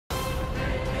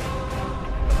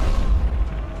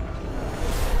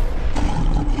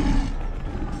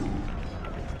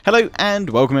Hello and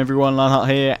welcome everyone, Lionheart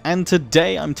here, and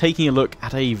today I'm taking a look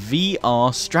at a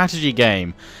VR strategy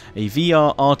game. A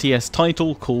VR RTS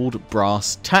title called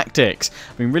Brass Tactics.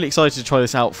 I've been really excited to try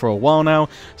this out for a while now,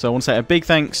 so I want to say a big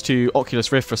thanks to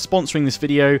Oculus Rift for sponsoring this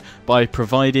video by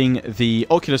providing the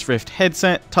Oculus Rift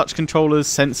headset, touch controllers,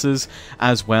 sensors,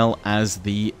 as well as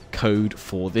the code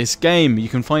for this game. You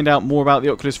can find out more about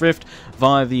the Oculus Rift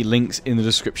via the links in the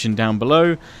description down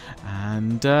below.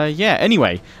 And yeah,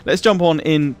 anyway, let's jump on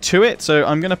into it. So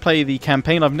I'm going to play the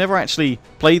campaign. I've never actually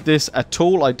played this at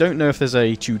all. I don't know if there's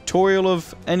a tutorial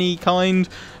of any kind,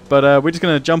 but we're just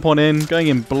going to jump on in, going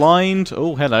in blind.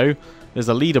 Oh, hello. There's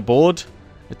a leaderboard,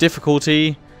 a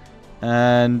difficulty,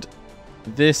 and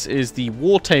this is the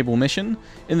war table mission.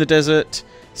 In the desert,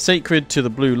 sacred to the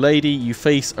Blue Lady, you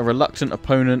face a reluctant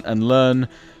opponent and learn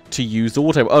to use the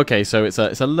war table. Okay, so it's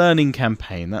a learning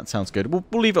campaign. That sounds good. We'll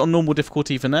leave it on normal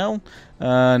difficulty for now,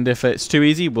 and if it's too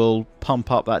easy, we'll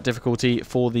pump up that difficulty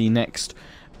for the next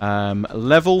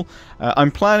level.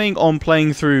 I'm planning on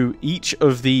playing through each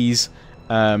of these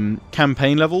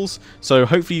campaign levels, so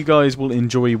hopefully you guys will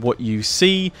enjoy what you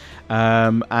see,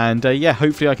 and yeah,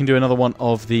 hopefully I can do another one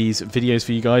of these videos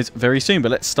for you guys very soon.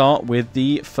 But let's start with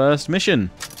the first mission.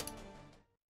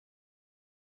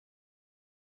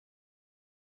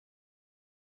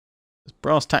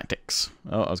 Brass Tactics.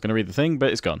 Oh, I was going to read the thing, but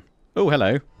it's gone. Oh,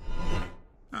 hello.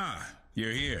 Ah,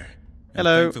 you're here.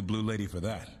 Hello. Thank the Blue Lady for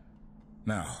that.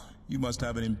 Now, you must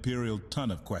have an imperial ton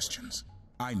of questions.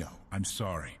 I know. I'm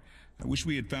sorry. I wish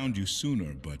we had found you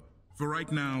sooner, but for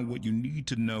right now, what you need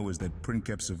to know is that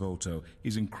Princeps Volto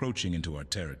is encroaching into our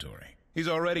territory. He's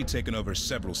already taken over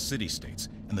several city-states,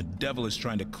 and the devil is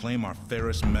trying to claim our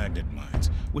ferrous magnet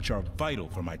mines, which are vital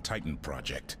for my Titan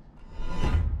project.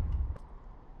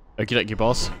 Okie dokie,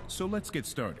 boss. So let's get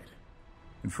started.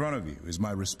 In front of you is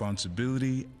my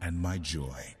responsibility and my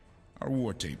joy. Our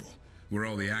war table, where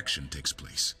all the action takes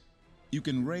place. You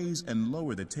can raise and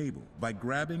lower the table by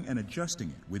grabbing and adjusting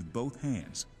it with both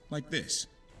hands, like this.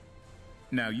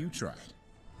 Now you try it.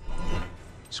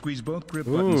 Squeeze both grip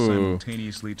buttons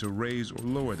simultaneously to raise or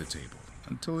lower the table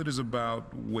until it is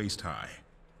about waist high.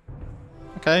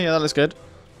 Okay, yeah, that looks good.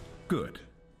 Good.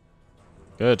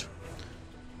 Good.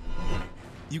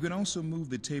 You can also move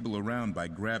the table around by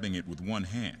grabbing it with one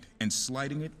hand and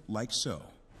sliding it like so.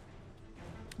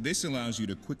 This allows you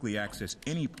to quickly access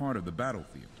any part of the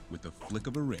battlefield with the flick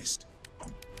of a wrist.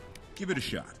 Give it a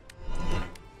shot.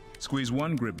 Squeeze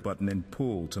one grip button and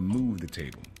pull to move the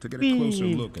table to get a closer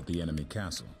look at the enemy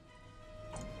castle.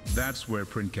 That's where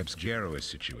Princeps Gero is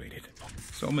situated.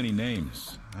 So many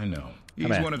names, I know. He's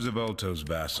one of Zavolto's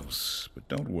vassals, but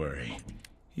don't worry.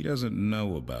 He doesn't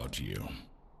know about you.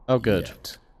 Oh, good.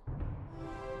 Yet.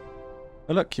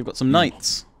 Oh, look, you've got some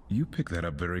knights. You pick that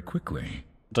up very quickly.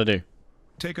 What do I do?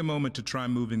 Take a moment to try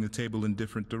moving the table in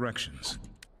different directions.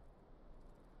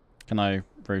 Can I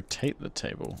rotate the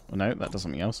table? Oh, no, that does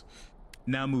something else.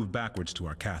 Now move backwards to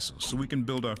our castle so we can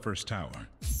build our first tower.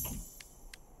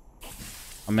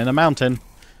 I'm in a mountain.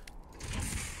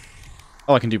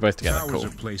 Oh, I can do both together. Towers Cool.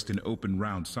 are placed in open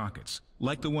round sockets,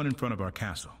 like the one in front of our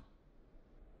castle.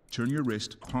 Turn your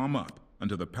wrist palm up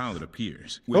until the pallet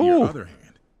appears. With your other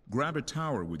hand, grab a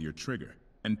tower with your trigger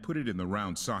and put it in the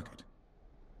round socket.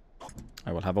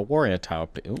 I will have a warrior tower.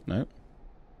 Oh, no.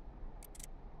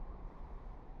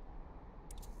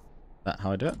 That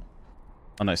how I do it?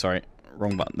 Oh, no, sorry.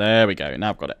 Wrong button. There we go. Now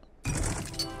I've got it.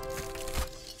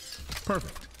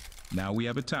 Perfect. Now we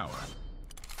have a tower.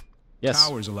 Yes.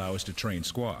 Towers allow us to train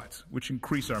squads, which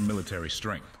increase our military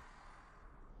strength.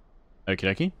 Okie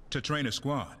dokie. To train a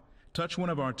squad, touch one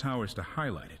of our towers to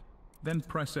highlight it, then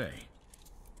press A.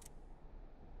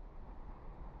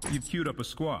 You've queued up a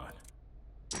squad.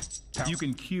 You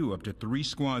can queue up to 3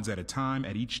 squads at a time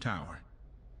at each tower.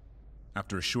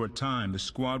 After a short time, the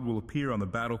squad will appear on the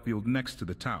battlefield next to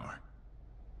the tower.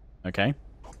 Okay.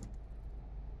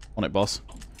 On it, boss.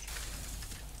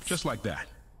 Just like that.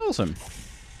 Awesome.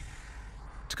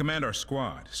 To command our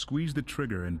squad, squeeze the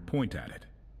trigger and point at it.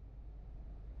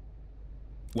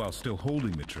 While still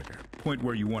holding the trigger, point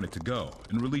where you want it to go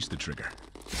and release the trigger.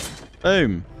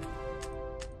 Boom.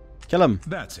 Kill him.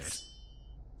 That's it.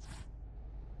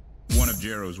 One of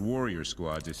Gero's warrior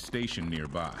squads is stationed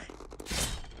nearby.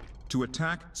 To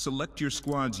attack, select your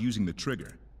squads using the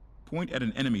trigger. Point at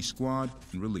an enemy squad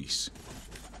and release.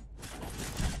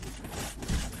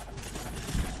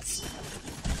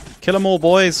 Kill them all,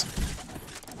 boys.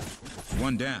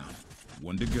 One down,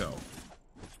 one to go.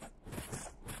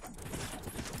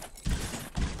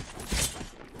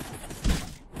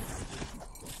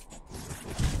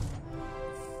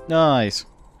 Nice.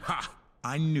 Ha!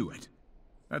 I knew it.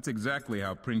 That's exactly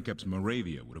how Princeps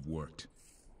Moravia would have worked.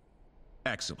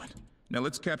 Excellent. Now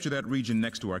let's capture that region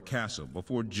next to our castle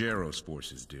before Jero's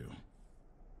forces do.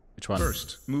 Which one?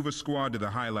 First, move a squad to the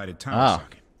highlighted tower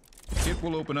socket. It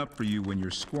will open up for you when your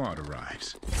squad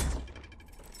arrives.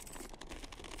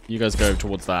 You guys go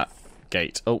towards that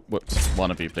gate. Oh, whoops.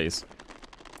 One of you, please.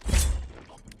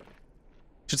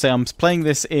 Should say I'm playing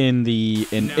this in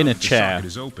a chair. The socket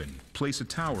is open. Place a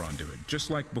tower onto it, just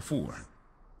like before.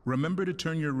 Remember to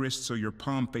turn your wrist so your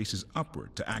palm faces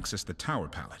upward to access the tower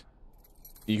pallet.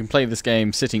 You can play this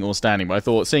game sitting or standing, but I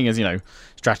thought, seeing as, you know,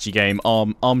 strategy game,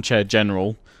 armchair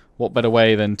general, what better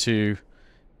way than to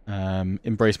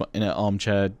embrace my inner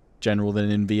armchair general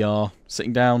than in VR,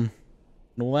 sitting down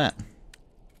and all that.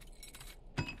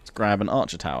 Let's grab an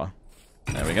archer tower.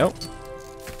 There we go.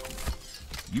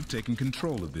 You've taken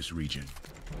control of this region.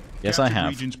 Yes, I have.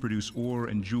 Regions produce ore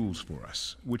and jewels for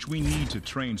us, which we need to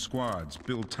train squads,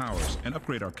 build towers, and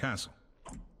upgrade our castle.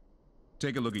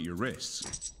 Take a look at your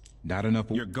wrists. Not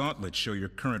enough. Your gauntlets show your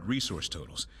current resource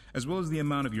totals, as well as the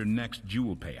amount of your next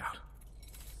jewel payout.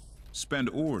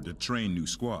 Spend ore to train new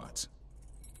squads.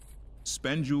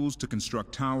 Spend jewels to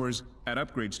construct towers, add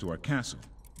upgrades to our castle,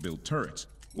 build turrets,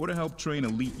 or to help train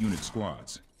elite unit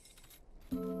squads.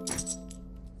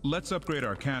 Let's upgrade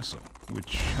our castle,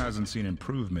 which hasn't seen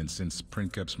improvements since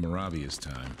Princeps Moravia's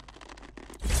time.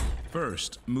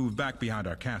 First, move back behind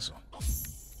our castle.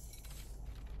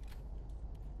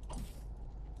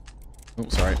 Oh,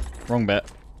 sorry. Wrong bit.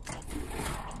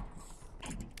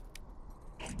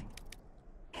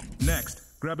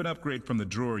 Next, grab an upgrade from the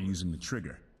drawer using the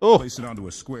trigger. Oh. Place it onto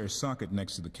a square socket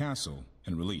next to the castle,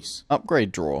 and release.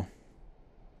 Upgrade drawer.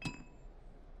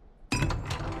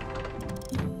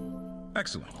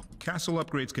 Excellent. Castle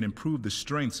upgrades can improve the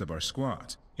strengths of our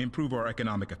squads, improve our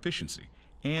economic efficiency,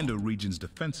 and a region's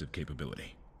defensive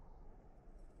capability.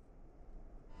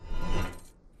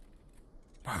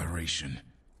 Botheration.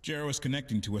 Jero is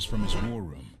connecting to us from his war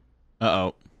room.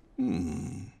 Uh-oh.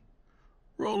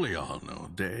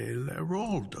 Roliano de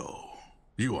Leroldo.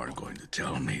 You aren't going to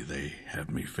tell me they have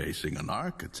me facing an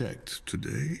architect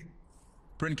today?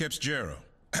 Princeps Jero.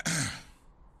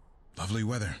 Lovely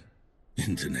weather.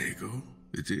 In Tenego,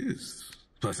 it is.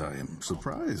 But I am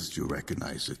surprised you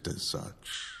recognize it as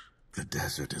such. The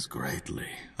desert is greatly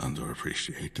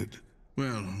underappreciated.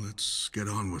 Well, let's get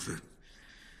on with it.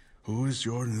 Who is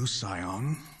your new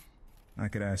scion? I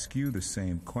could ask you the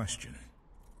same question.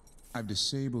 I've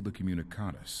disabled the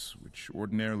communicatus, which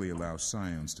ordinarily allows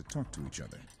scions to talk to each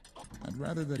other. I'd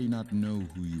rather that he not know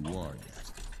who you are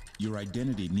yet. Your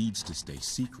identity needs to stay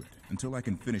secret until I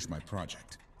can finish my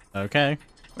project. Okay.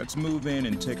 Let's move in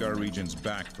and take our regions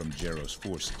back from Jero's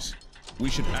forces. We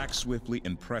should act swiftly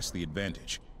and press the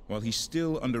advantage, while he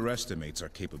still underestimates our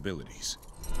capabilities.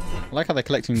 I like how they're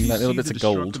collecting little bits of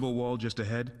gold. The destructible wall just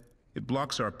ahead? It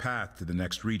blocks our path to the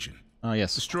next region. Oh,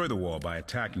 yes. Destroy the wall by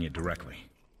attacking it directly.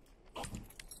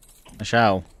 I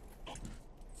shall.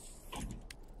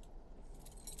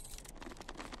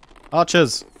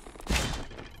 Archers!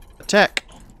 Attack!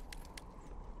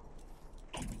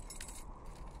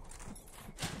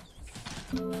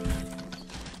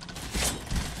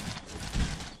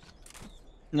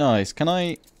 Nice. Can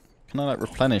I like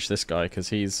replenish this guy, because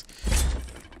he's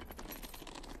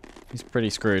pretty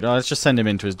screwed. Oh, let's just send him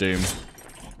into his doom.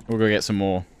 We'll go get some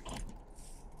more.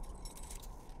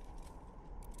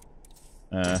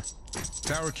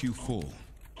 Tower queue full.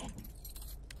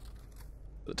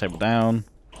 Put the table down.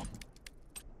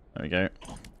 There we go.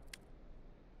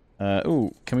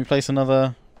 Ooh, can we place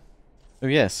another? Oh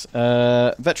yes.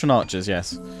 Veteran archers,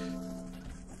 yes.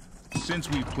 Since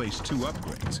we've placed 2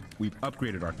 upgrades, we've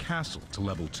upgraded our castle to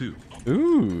level 2.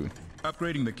 Ooh.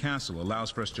 Upgrading the castle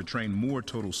allows for us to train more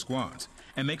total squads,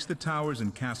 and makes the towers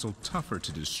and castle tougher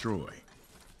to destroy.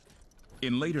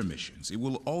 In later missions, it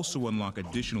will also unlock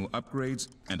additional upgrades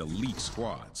and elite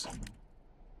squads.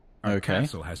 Our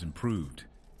castle has improved.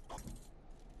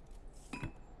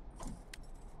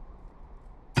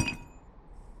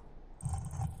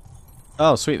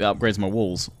 Oh, sweet, that upgrades my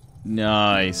walls.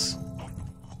 Nice.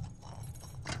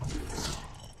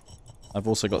 I've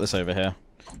also got this over here.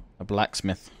 A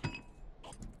blacksmith.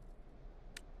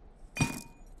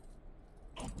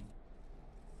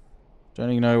 Don't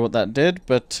even know what that did,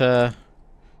 but it's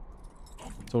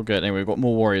all good. Anyway, we've got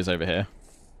more warriors over here.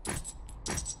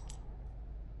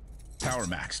 Tower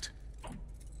maxed.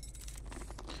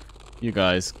 You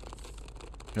guys,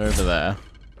 go over there.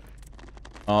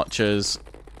 Archers,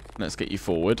 let's get you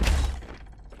forward.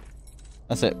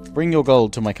 That's it. Bring your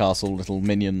gold to my castle, little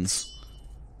minions.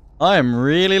 I am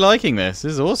really liking this.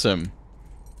 This is awesome.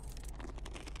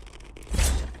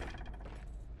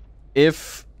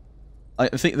 if I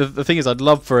think the thing is, I'd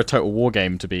love for a Total War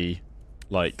game to be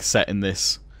like set in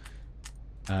this,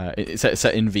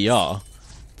 set in VR,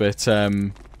 but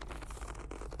I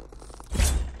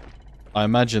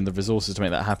imagine the resources to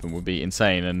make that happen would be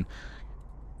insane. And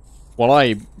while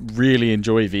I really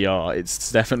enjoy VR,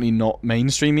 it's definitely not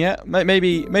mainstream yet.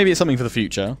 Maybe it's something for the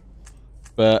future,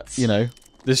 but you know,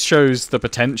 this shows the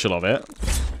potential of it.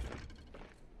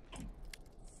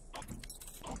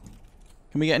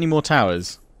 Can we get any more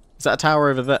towers? Is that a tower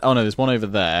over there? Oh no, there's one over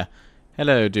there.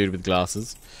 Hello, dude with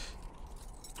glasses.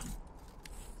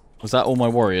 Was that all my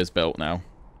warriors built now?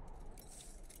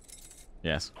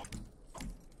 Yes.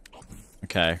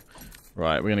 Okay.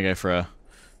 Right, we're gonna go for a...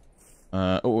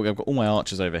 oh, I've got all my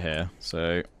archers over here,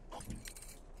 so...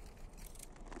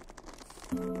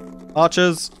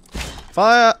 Archers!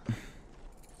 Fire!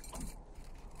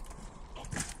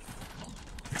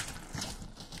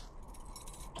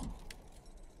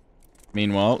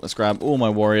 Meanwhile, let's grab all my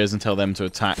warriors and tell them to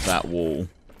attack that wall.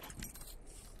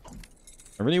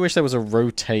 I really wish there was a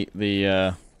rotate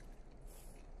the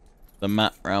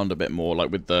map round a bit more, like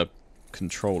with the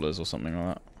controllers or something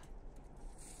like that.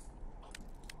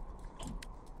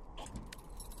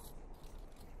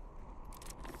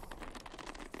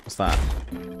 What's that?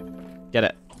 Get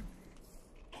it.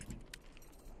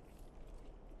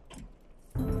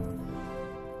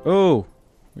 Oh,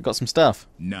 we got some stuff.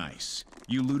 Nice.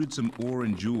 You looted some ore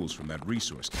and jewels from that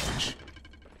resource cache.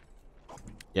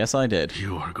 Yes, I did.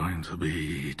 You are going to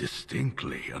be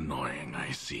distinctly annoying,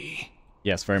 I see.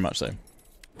 Yes, very much so.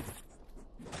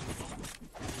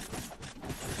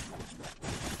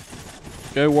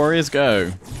 Go, warriors,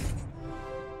 go.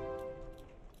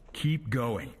 Keep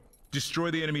going.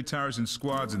 Destroy the enemy towers and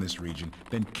squads in this region,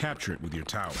 then capture it with your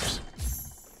towers.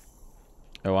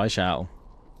 Oh, I shall.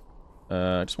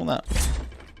 Just want that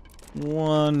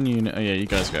one unit. Oh yeah, you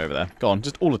guys go over there. Go on,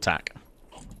 just all attack.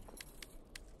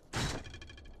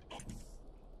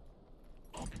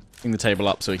 Bring the table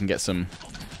up so we can get some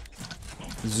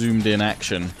zoomed in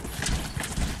action.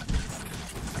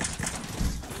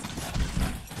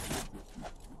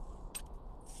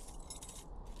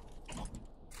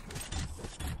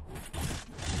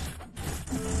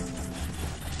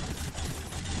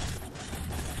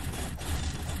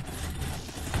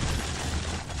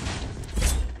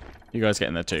 You guys get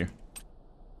in there too.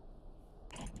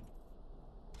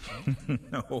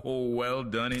 Oh, well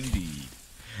done indeed.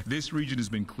 This region has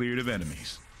been cleared of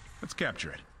enemies. Let's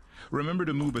capture it. Remember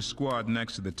to move a squad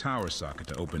next to the tower socket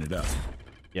to open it up.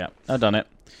 Yeah, I've done it.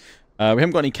 We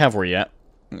haven't got any cavalry yet.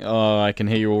 Oh, I can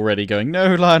hear you already going,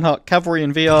 no, Lionheart, cavalry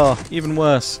in VR, even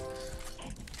worse.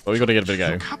 But we've got to get a bit of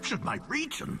go. You captured my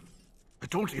region. I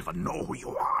don't even know who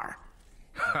you are.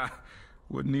 Ha!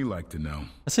 Wouldn't he like to know?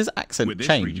 Has his accent With this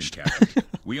changed? region captured,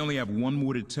 we only have one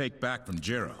more to take back from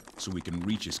Jero, so we can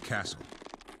reach his castle.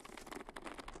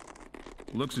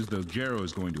 Looks as though Jero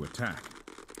is going to attack.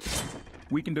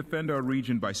 We can defend our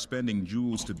region by spending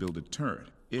jewels to build a turret,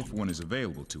 if one is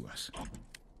available to us.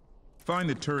 Find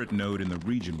the turret node in the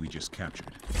region we just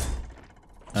captured.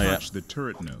 Touch the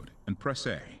turret node and press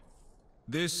A.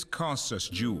 This costs us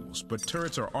jewels, but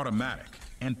turrets are automatic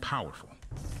and powerful.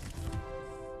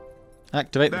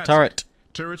 Activate the turret.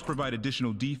 Turrets provide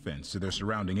additional defense to their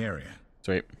surrounding area.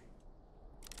 Sweet.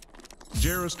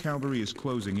 Jero's cavalry is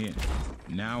closing in.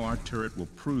 Now our turret will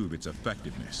prove its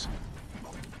effectiveness.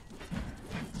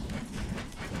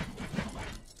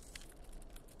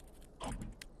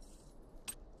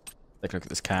 Take a look at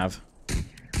this cav.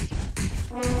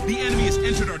 The enemy has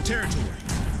entered our territory.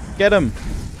 Get him!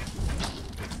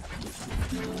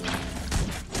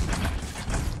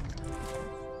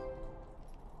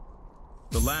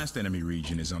 The last enemy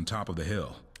region is on top of the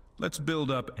hill. Let's build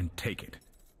up and take it.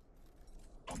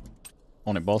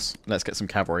 On it, boss. Let's get some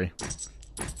cavalry.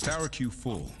 Tower queue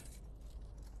full.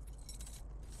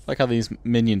 Like how these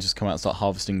minions just come out and start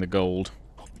harvesting the gold.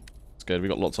 It's good, we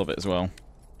got lots of it as well.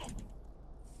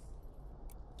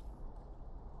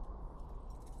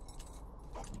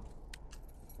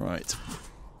 Right.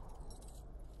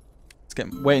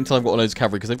 Let's wait until I've got loads of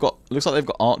cavalry, because looks like they've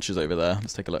got archers over there.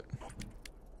 Let's take a look.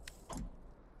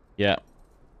 Yeah.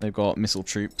 They've got missile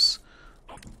troops.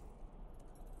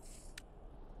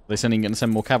 Are they gonna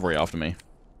send more cavalry after me?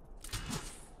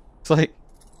 It's like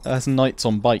there's knights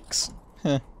on bikes.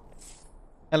 Heh.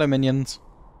 Hello, minions.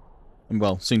 And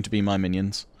well, soon to be my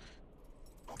minions.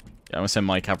 Yeah, I'm gonna send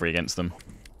my cavalry against them.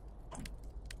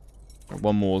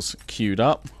 One more's queued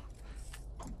up.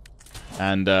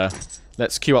 And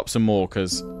let's queue up some more,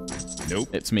 because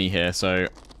it's me here, so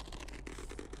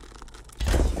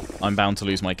I'm bound to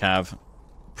lose my cav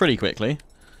pretty quickly.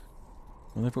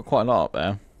 Well, they've got quite a lot up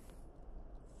there.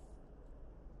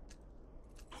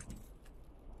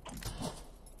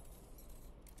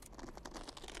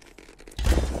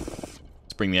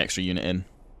 bring the extra unit in.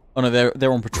 Oh no,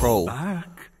 they're on patrol.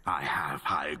 Back, I have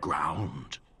high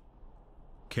ground.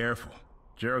 Careful.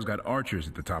 Jero's got archers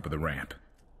at the top of the ramp.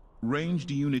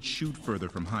 Ranged units shoot further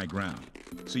from high ground,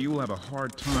 so you will have a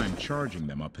hard time charging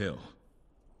them uphill.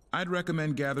 I'd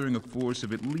recommend gathering a force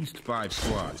of at least 5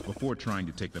 squads before trying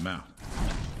to take them out.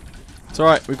 It's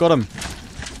alright, we've got him.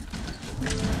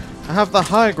 I have the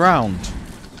high ground.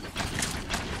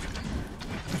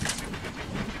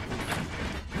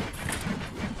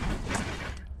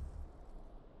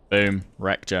 Boom,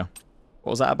 wrecked ya. What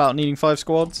was that about needing 5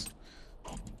 squads?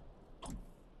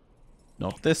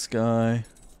 Not this guy.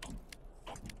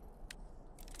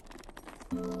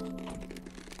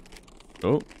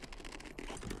 Oh.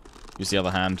 Use the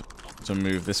other hand to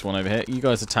move this one over here. You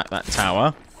guys attack that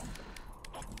tower.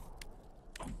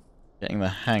 Getting the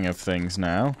hang of things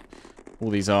now. All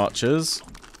these archers.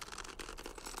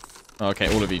 Okay,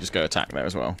 all of you just go attack there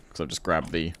as well. Because I've just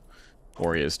grabbed the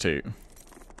warriors too.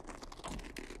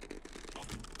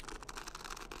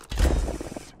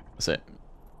 That's it.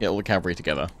 Get all the cavalry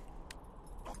together.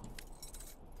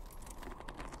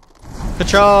 For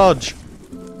charge!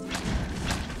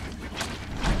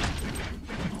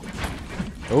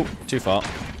 Oh, too far.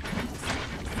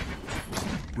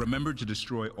 Remember to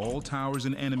destroy all towers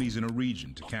and enemies in a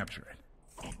region to capture it.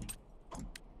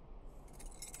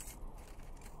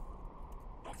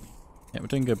 Yeah, we're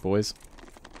doing good, boys.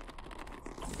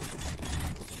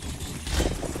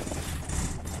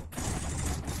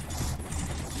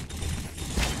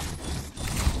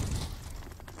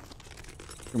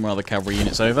 Bring my other cavalry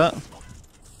units over.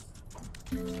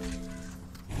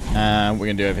 And we're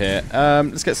going to do over here.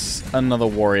 Let's get another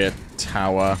warrior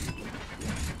tower.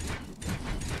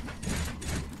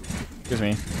 Excuse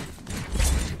me.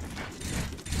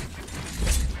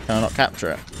 Can I not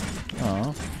capture it?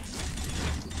 Oh.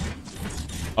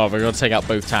 Oh, we've got to take out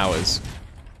both towers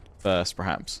first,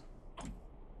 perhaps.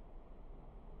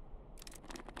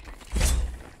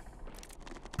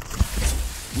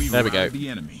 There we go. The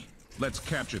enemy. Let's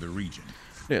capture the region.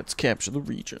 Let's capture the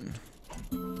region.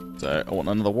 So, I want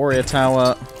another warrior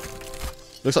tower.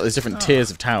 Looks like there's different tiers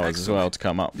of towers as well to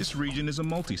come up. This region is a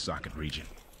multi-socket region.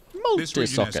 Multi-socket. This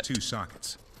region has 2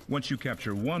 sockets. Once you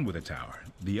capture one with a tower,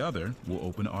 the other will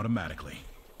open automatically.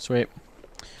 Sweet.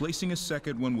 Placing a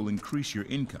second one will increase your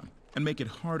income and make it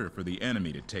harder for the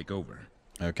enemy to take over.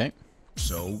 Okay.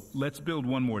 So, let's build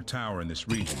one more tower in this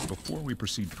region before we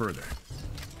proceed further.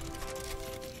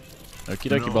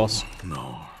 Okie dokie, boss.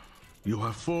 No. You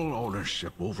have full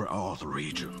ownership over all the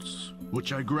regions,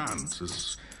 which I grant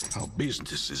is how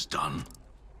business is done.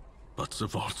 But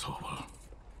Zavalto will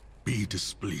be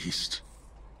displeased.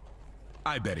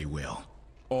 I bet he will.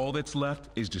 All that's left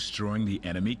is destroying the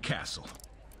enemy castle.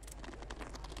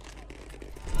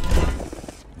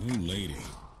 Oh, lady.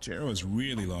 Jero has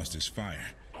really lost his fire.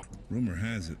 Rumor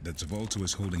has it that Zavalto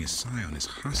is holding his scion as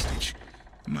hostage.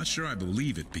 I'm not sure I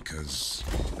believe it because,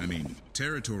 I mean,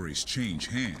 territories change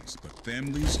hands, but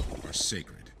families are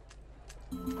sacred.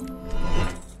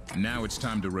 Now it's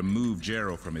time to remove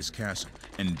Jero from his castle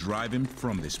and drive him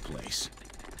from this place.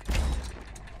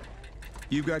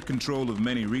 You've got control of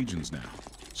many regions now,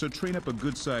 so train up a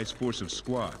good-sized force of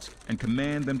squads and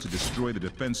command them to destroy the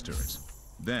defense turrets.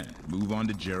 Then move on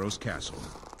to Jero's castle.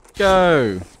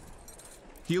 Go!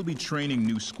 He'll be training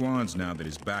new squads now that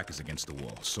his back is against the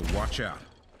wall, so watch out.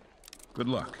 Good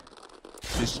luck.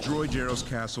 Destroy Jero's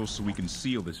castle so we can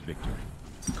seal this victory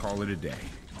and call it a day.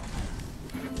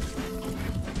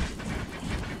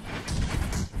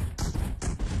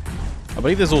 I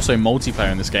believe there's also multiplayer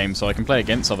in this game, so I can play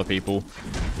against other people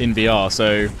in VR.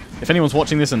 So if anyone's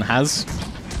watching this and has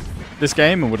this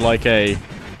game and would like a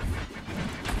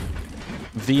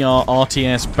VR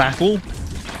RTS battle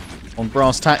on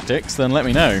Brass Tactics, then let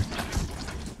me know.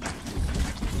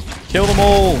 Kill them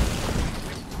all!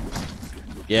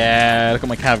 Yeah, look at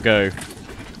my cav go.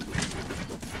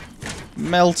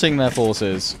 Melting their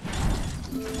forces.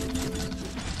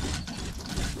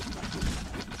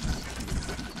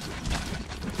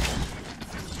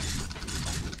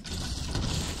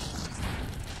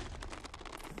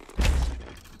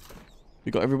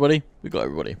 We got everybody? We got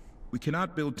everybody. We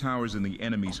cannot build towers in the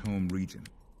enemy's home region.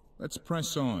 Let's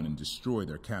press on and destroy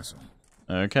their castle.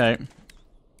 Okay.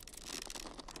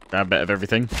 Grab a bit of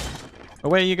everything.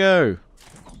 Away you go!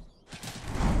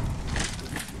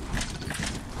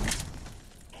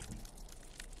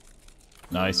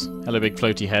 Nice. Hello, big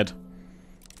floaty head.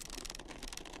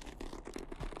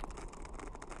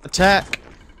 Attack!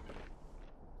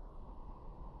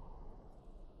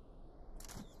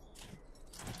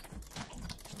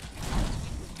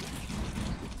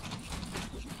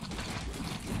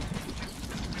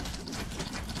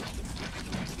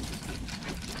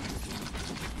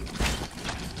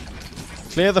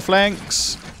 Clear the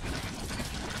flanks.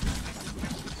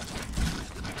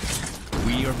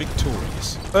 We are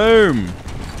victorious. Boom.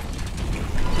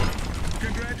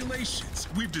 Congratulations!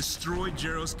 We've destroyed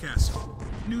Jero's castle.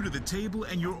 New to the table,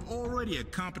 and you're already a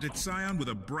competent scion with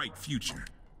a bright future.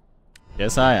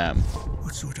 Yes, I am.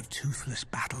 What sort of toothless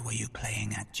battle were you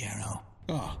playing at, Jero?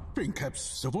 Ah,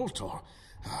 Princeps Voltor.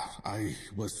 I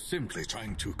was simply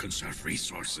trying to conserve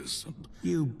resources.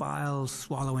 You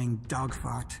bile-swallowing dog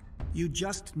fart. You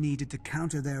just needed to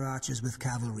counter their archers with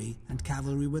cavalry, and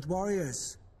cavalry with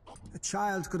warriors. A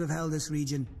child could have held this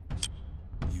region.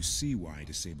 You see why I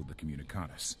disabled the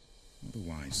communicatus.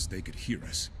 Otherwise, they could hear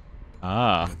us.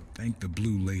 Ah. But thank the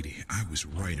Blue Lady, I was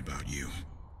right about you.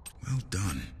 Well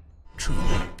done.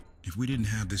 Truly. If we didn't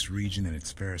have this region and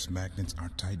its ferrous magnets, our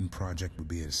Titan project would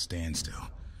be at a standstill.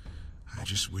 I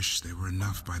just wish they were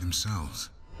enough by themselves.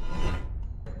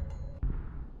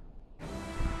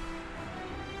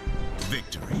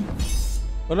 Victory.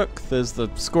 Oh look, there's the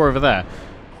score over there.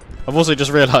 I've also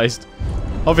just realised,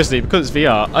 obviously because it's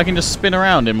VR, I can just spin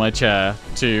around in my chair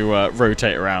to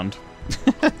rotate around.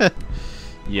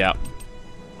 Yeah.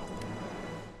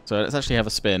 So let's actually have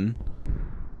a spin.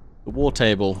 The war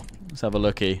table. Let's have a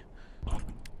looky.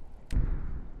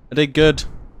 I did good.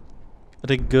 I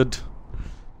did good.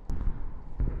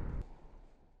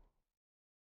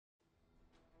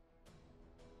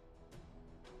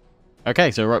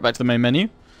 Okay, so right back to the main menu.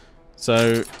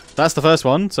 So that's the first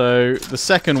one. So the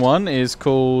second one is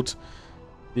called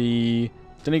the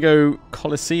Denigo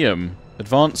Coliseum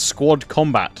Advanced Squad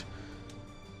Combat.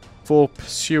 For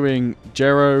pursuing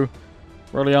Jero,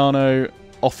 Roliano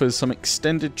offers some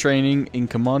extended training in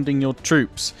commanding your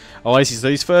troops. Oh, I see. So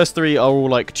these first three are all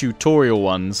like tutorial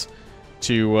ones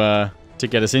to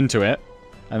get us into it,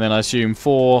 and then I assume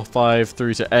 4, 5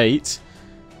 through to 8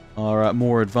 are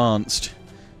more advanced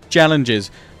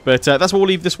challenges. But that's where we'll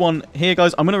leave this one here,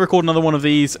 guys. I'm going to record another one of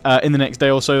these in the next day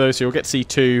or so, though, so you'll get to see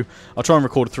 2. I'll try and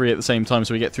record 3 at the same time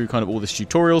so we get through kind of all this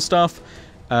tutorial stuff,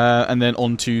 and then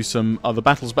on to some other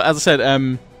battles. But as I said,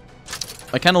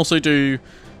 I can also do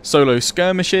solo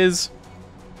skirmishes,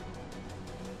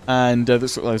 and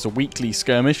there's a weekly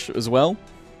skirmish as well.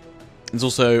 There's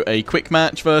also a quick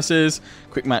match versus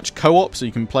quick match co-op, so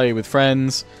you can play with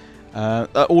friends.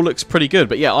 That all looks pretty good.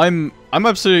 But yeah, I'm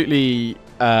absolutely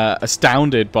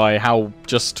astounded by how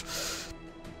just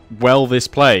well this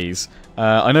plays.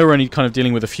 I know we're only kind of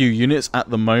dealing with a few units at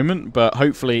the moment, but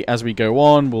hopefully as we go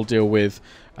on, we'll deal with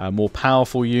more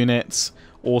powerful units.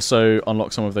 Also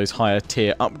unlock some of those higher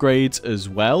tier upgrades as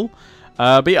well.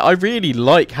 But yeah, I really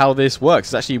like how this works.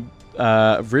 It's actually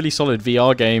a really solid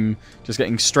VR game, just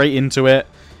getting straight into it.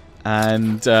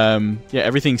 And yeah,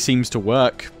 everything seems to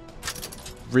work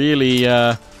really,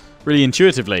 really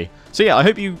intuitively. So yeah, I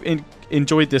hope you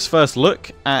enjoyed this first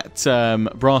look at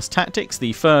Brass Tactics,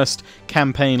 the first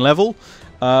campaign level.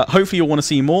 Hopefully you'll want to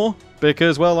see more,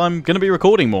 because, well, I'm going to be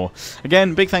recording more.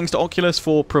 Again, big thanks to Oculus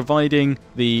for providing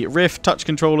the Rift, touch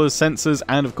controllers, sensors,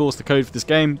 and, of course, the code for this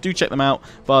game. Do check them out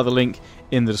via the link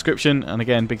in the description. And,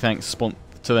 again, big thanks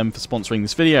to them for sponsoring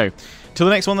this video. Till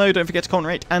the next one, though, don't forget to comment,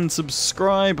 rate, and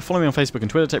subscribe. Follow me on Facebook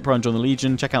and Twitter. Take pride and join the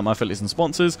Legion. Check out my affiliates and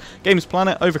sponsors. Games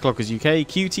Planet, Overclockers UK,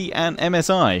 QT, and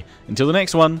MSI. Until the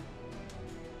next one,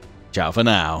 ciao for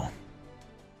now.